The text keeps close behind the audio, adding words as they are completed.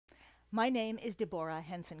My name is Deborah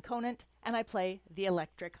Henson-Conant, and I play the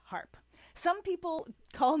electric harp. Some people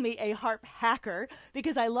call me a harp hacker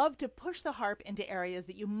because I love to push the harp into areas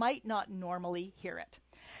that you might not normally hear it.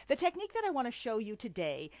 The technique that I want to show you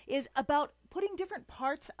today is about putting different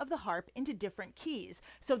parts of the harp into different keys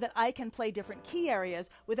so that I can play different key areas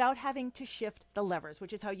without having to shift the levers,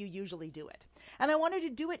 which is how you usually do it. And I wanted to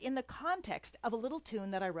do it in the context of a little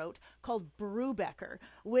tune that I wrote called Brubecker,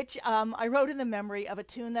 which I wrote in the memory of a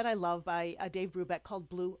tune that I love by Dave Brubeck called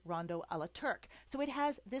Blue Rondo a la Turk. So it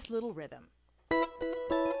has this little rhythm.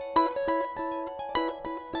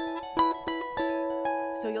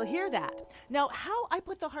 So you'll hear that. Now, how I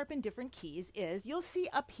put the harp in different keys is, you'll see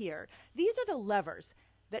up here, these are the levers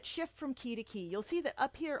that shift from key to key. You'll see that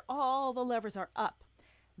up here, all the levers are up.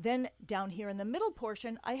 Then down here in the middle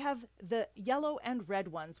portion, I have the yellow and red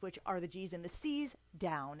ones, which are the G's and the C's,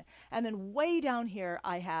 down. And then way down here,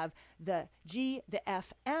 I have the G, the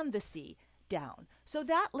F, and the C, down. So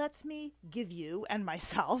that lets me give you, and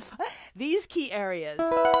myself, these key areas.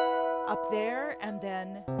 Up there, and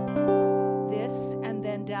then this, and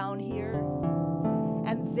then down here,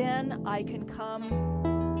 and then I can come,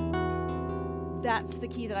 that's the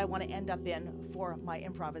key that I want to end up in for my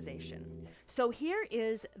improvisation. So here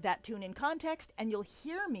is that tune in context, and you'll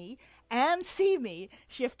hear me and see me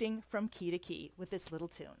shifting from key to key with this little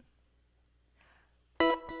tune.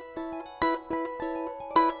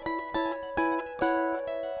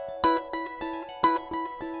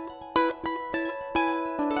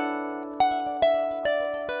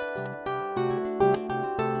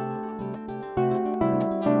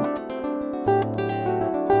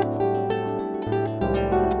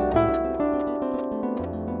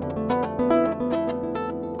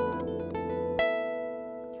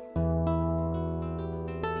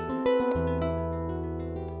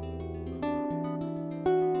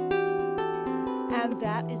 And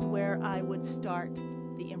that is where I would start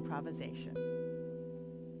the improvisation.